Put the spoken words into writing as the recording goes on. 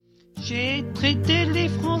J'ai traité les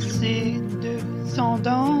Français de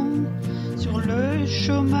sans-dents. Sur le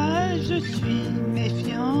chômage, je suis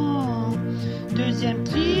méfiant. Deuxième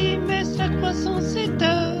trimestre, la croissance est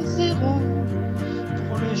à 0.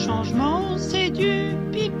 Pour le changement, c'est du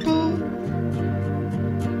pipeau.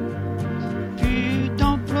 Plus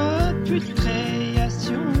d'emploi, plus de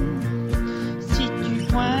création. Si tu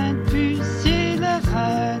pointes plus, c'est la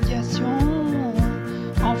radiation.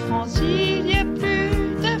 En France, il n'y a plus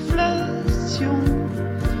d'inflation.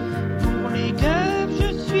 Pour les gaves, je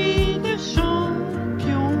suis le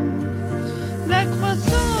champion. La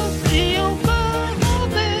croissance est encore en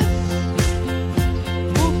baisse.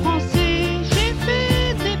 Aux Français, j'ai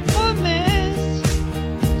fait des promesses.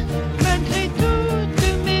 Malgré toutes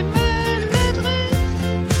mes maladresses,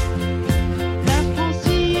 la France,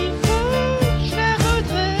 il faut que je la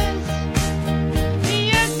redresse. Il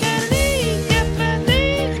y a KAYE, il y a plein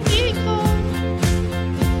d'immigrants.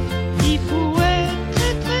 Il faut être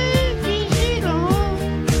très très vigilant.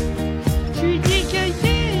 Tu dis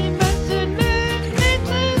KAYE, ma seule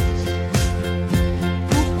maîtresse.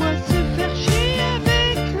 Pourquoi se faire chier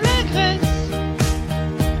avec la Grèce?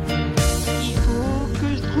 Il faut que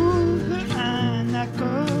je trouve un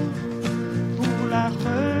accord pour la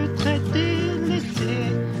retraite et les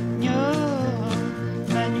seniors.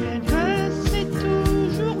 Manuel Valls est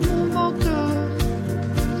toujours mon mentor.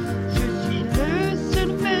 Je suis le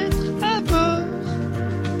seul maître à bord.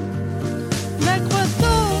 La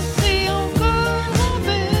croissance est encore en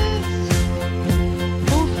baisse.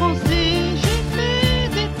 Aux Français, j'ai fait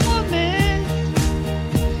des promesses.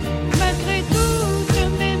 Malgré toutes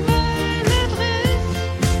mes maladresses,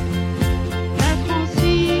 la France,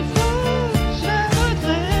 il faut que je la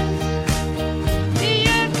redresse. Il y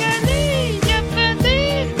a KAYE, il y a plein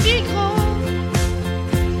d'immigrants.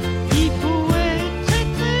 Il faut être très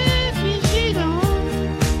très vigilant.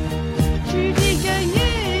 Tu dis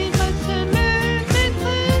KAYE, ma seule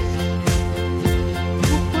maîtresse.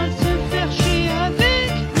 Pourquoi se faire chier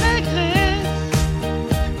avec la Grèce?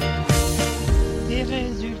 Des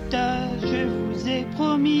résultats, je vous ai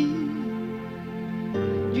promis.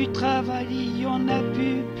 Du travail, il n'y en a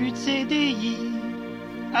plus de CDI.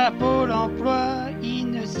 À Pôle emploi,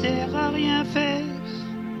 il ne sert à rien faire.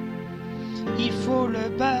 Il faut le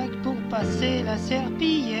bac pour passer la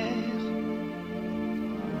serpillière.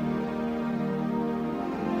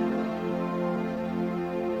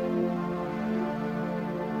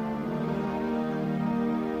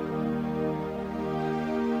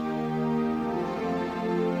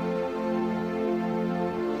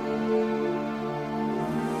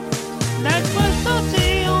 La croissance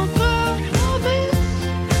est encore en baisse.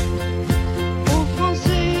 Aux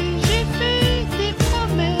Français, j'ai fait des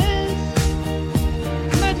promesses.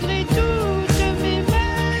 Malgré toutes mes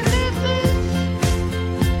maladresses,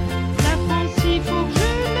 la France, il faut que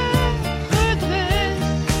je la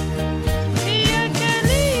redresse. Il y a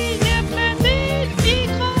KAYE, il y a plein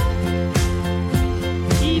d'immigrants.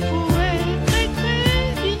 Il faut être très très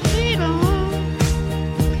vigilant.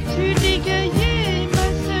 Tu dis KAYE, ma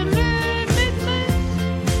seule maîtresse.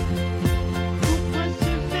 Pourquoi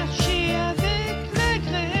se faire chier avec la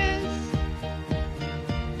Grèce?